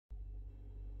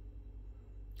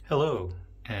Hello,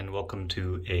 and welcome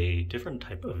to a different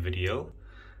type of video.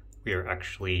 We are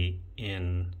actually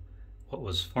in what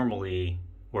was formerly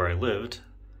where I lived.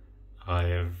 I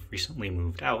have recently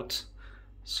moved out,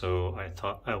 so I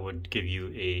thought I would give you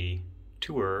a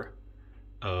tour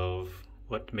of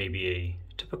what maybe a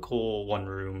typical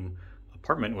one-room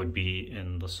apartment would be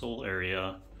in the Seoul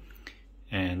area.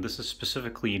 And this is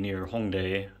specifically near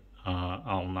Hongdae.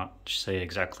 I'll not say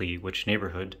exactly which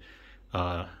neighborhood.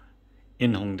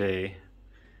 In Hongdae,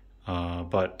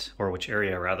 or which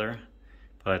area rather,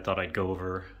 but I thought I'd go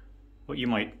over what you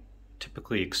might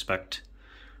typically expect.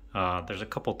 There's a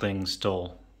couple things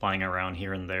still lying around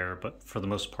here and there, but for the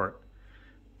most part,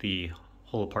 the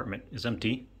whole apartment is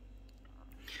empty.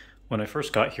 When I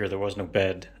first got here, there was no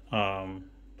bed,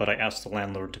 but I asked the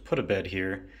landlord to put a bed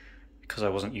here because I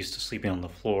wasn't used to sleeping on the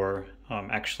floor.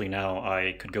 Actually, now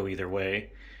I could go either way,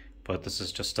 but this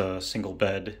is just a single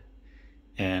bed.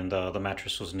 And the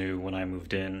mattress was new when I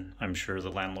moved in. I'm sure the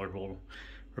landlord will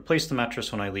replace the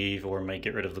mattress when I leave or might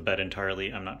get rid of the bed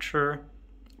entirely. I'm not sure,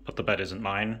 but the bed isn't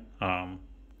mine.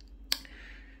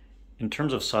 In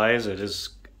terms of size,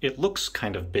 it looks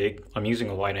kind of big. I'm using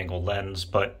a wide-angle lens,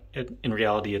 but in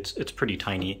reality, it's pretty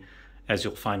tiny, as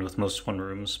you'll find with most one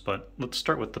rooms. But let's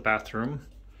start with the bathroom.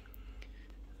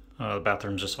 The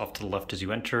bathroom's just off to the left as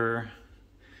you enter.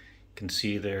 You can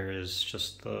see there is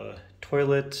just the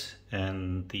toilet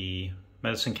and the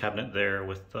medicine cabinet there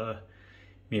with the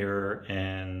mirror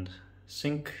and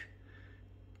sink.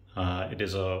 It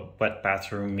is a wet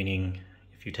bathroom, meaning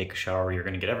if you take a shower, you're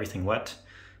going to get everything wet.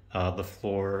 The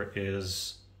floor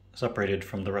is separated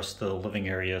from the rest of the living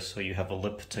area, so you have a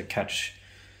lip to catch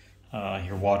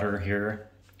your water here.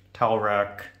 Towel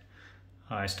rack.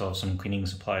 I still have some cleaning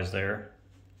supplies there.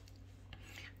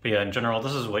 But yeah, in general,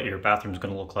 this is what your bathroom is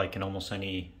going to look like in almost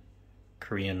any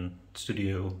Korean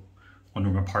studio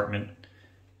one-room apartment.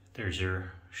 There's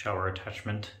your shower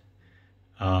attachment.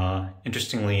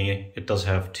 Interestingly, it does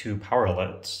have two power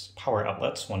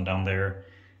outlets, one down there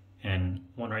and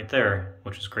one right there,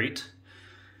 which is great.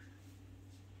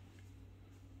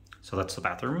 So that's the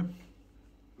bathroom.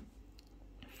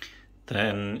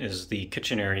 Then is the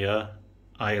kitchen area.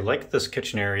 I like this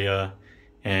kitchen area,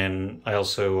 and I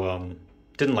also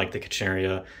didn't like the kitchen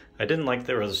area. I didn't like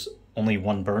there was only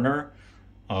one burner.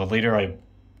 Later I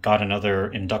got another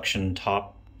induction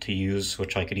top to use,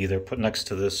 which I could either put next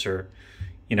to this or,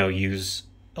 use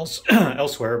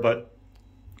elsewhere, but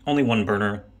only one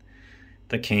burner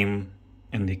that came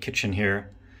in the kitchen here,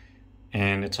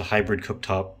 and it's a hybrid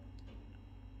cooktop.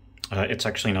 It's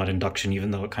actually not induction,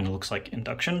 even though it kind of looks like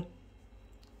induction.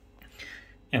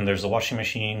 And there's a washing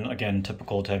machine, again,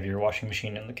 typical to have your washing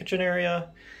machine in the kitchen area.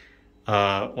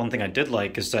 One thing I did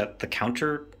like is that the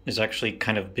counter is actually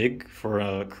kind of big for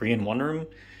a Korean one room.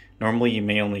 Normally you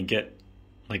may only get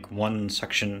like one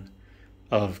section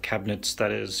of cabinets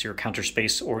that is your counter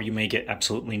space, or you may get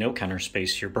absolutely no counter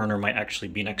space. Your burner might actually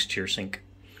be next to your sink.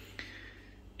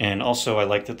 And also I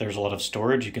like that there's a lot of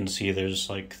storage. You can see there's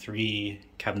like 3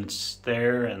 cabinets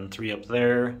there and 3 up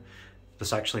there.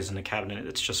 This actually isn't a cabinet,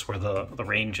 it's just where the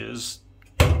range is,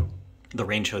 the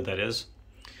range hood that is.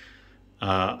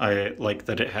 I like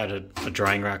that it had a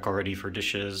drying rack already for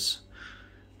dishes.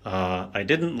 I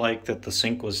didn't like that the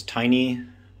sink was tiny.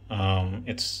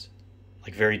 It's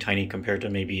like very tiny compared to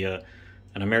maybe an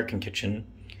American kitchen,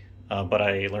 but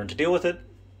I learned to deal with it.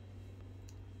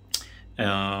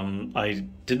 I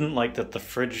didn't like that the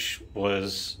fridge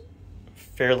was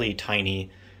fairly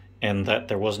tiny and that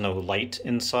there was no light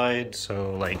inside,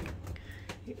 so like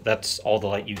that's all the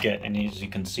light you get, and as you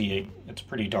can see, it's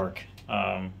pretty dark.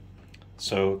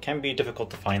 So it can be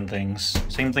difficult to find things.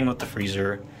 Same thing with the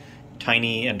freezer.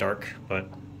 Tiny and dark, but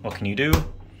what can you do?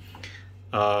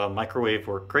 Microwave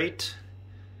worked great.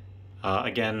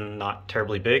 Again, not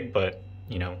terribly big, but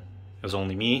it was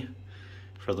only me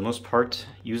for the most part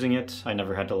using it. I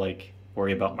never had to like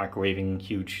worry about microwaving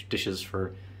huge dishes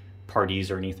for parties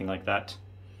or anything like that.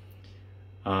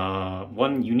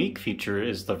 One unique feature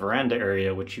is the veranda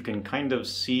area, which you can kind of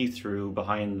see through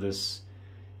behind this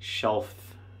shelf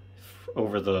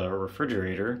over the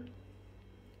refrigerator.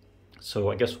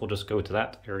 So I guess we'll just go to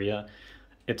that area.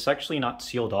 It's actually not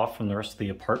sealed off from the rest of the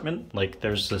apartment. Like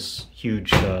there's this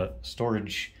huge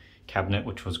storage cabinet,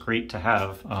 which was great to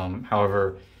have.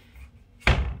 However,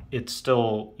 it's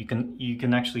still, you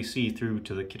can actually see through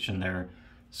to the kitchen there.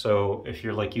 So if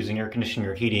you're like using air conditioning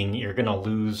or heating, you're gonna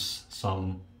lose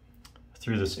some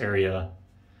through this area.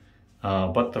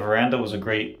 But the veranda was a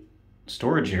great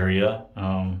storage area.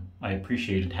 I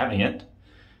appreciated having it.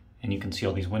 And you can see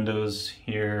all these windows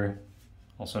here,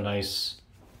 also nice.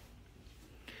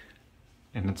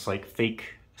 And it's like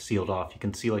fake sealed off. You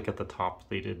can see like at the top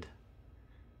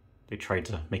they tried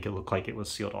to make it look like it was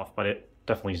sealed off, but it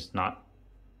definitely is not.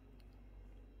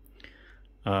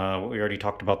 We already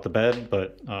talked about the bed,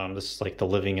 but this is like the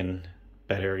living and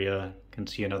bed area. You can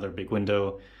see another big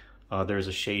window. There's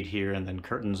a shade here and then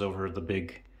curtains over the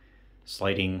big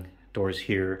sliding doors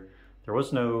here. There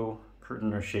was no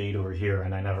curtain or shade over here,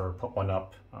 and I never put one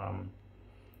up.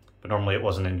 But normally it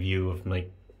wasn't in view of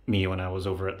like me when I was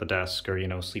over at the desk or, you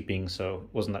know, sleeping, so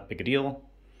it wasn't that big a deal.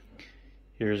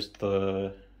 Here's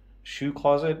the shoe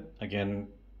closet, again,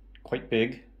 quite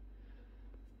big.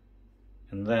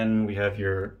 And then we have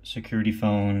your security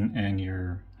phone and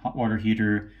your hot water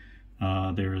heater.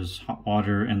 There's hot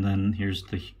water, and then here's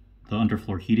the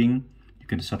underfloor heating. You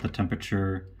can set the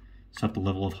temperature, set the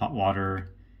level of hot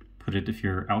water, put it if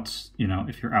you're out, you know,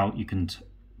 if you're out, you can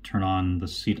turn on the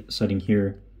setting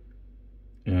here,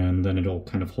 and then it'll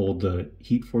kind of hold the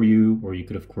heat for you, or you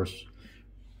could of course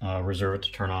reserve it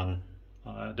to turn on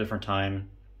at a different time.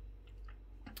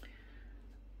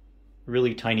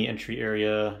 Really tiny entry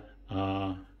area,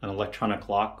 an electronic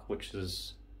lock, which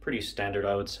is pretty standard,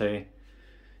 I would say,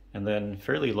 and then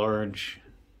fairly large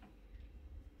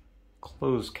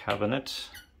clothes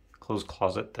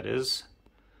closet, that is.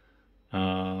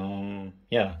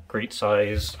 Yeah, great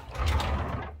size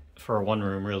for a one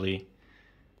room, really.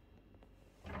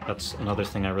 That's another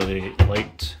thing I really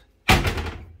liked.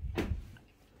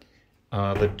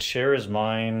 The chair is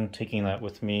mine, taking that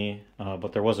with me,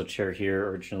 but there was a chair here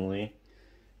originally.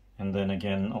 And then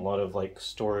again, a lot of like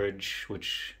storage,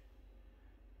 which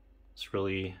is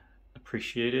really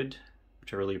appreciated,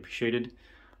 which I really appreciated.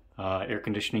 Air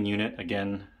conditioning unit,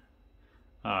 again,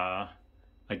 I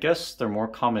guess they're more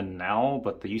common now,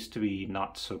 but they used to be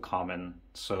not so common.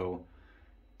 So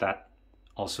that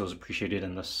also is appreciated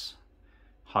in this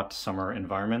hot summer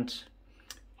environment.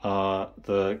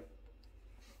 The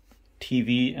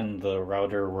TV and the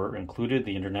router were included,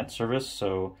 the internet service,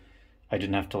 so I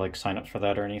didn't have to like sign up for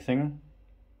that or anything.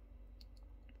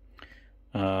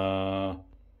 So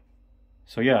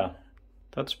yeah,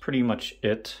 that's pretty much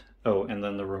it. Oh, and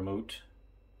then the remote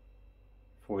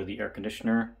for the air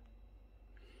conditioner.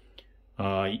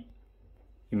 You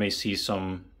may see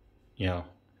some, you know,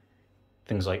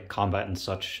 things like combat and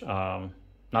such.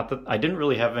 Not that I didn't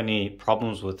really have any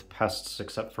problems with pests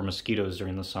except for mosquitoes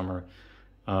during the summer.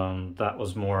 That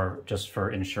was more just for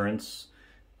insurance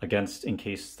against in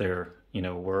case there, you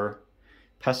know, were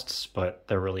pests, but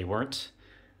there really weren't.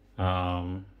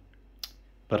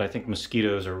 But I think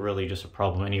mosquitoes are really just a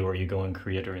problem anywhere you go in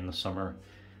Korea during the summer.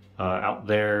 Out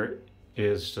there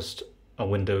is just a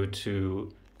window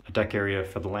to a deck area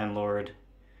for the landlord,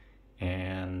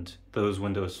 and those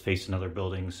windows face another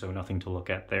building, so nothing to look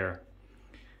at there.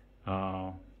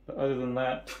 But other than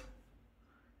that,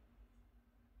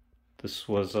 this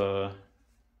was a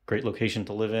great location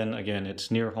to live in. Again,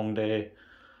 it's near Hongdae,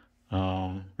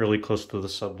 really close to the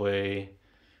subway,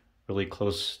 really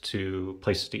close to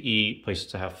places to eat, places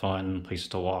to have fun, places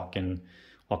to walk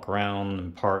around,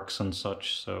 and parks and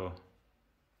such. So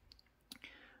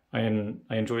I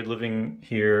enjoyed living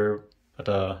here, but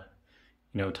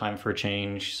you know, time for a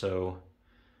change. So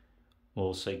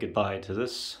we'll say goodbye to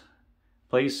this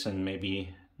place, and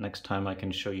maybe next time I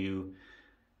can show you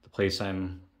the place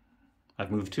I've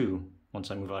moved to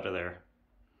once I move out of there.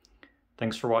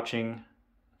 Thanks for watching.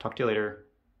 Talk to you later.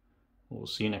 We'll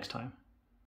see you next time.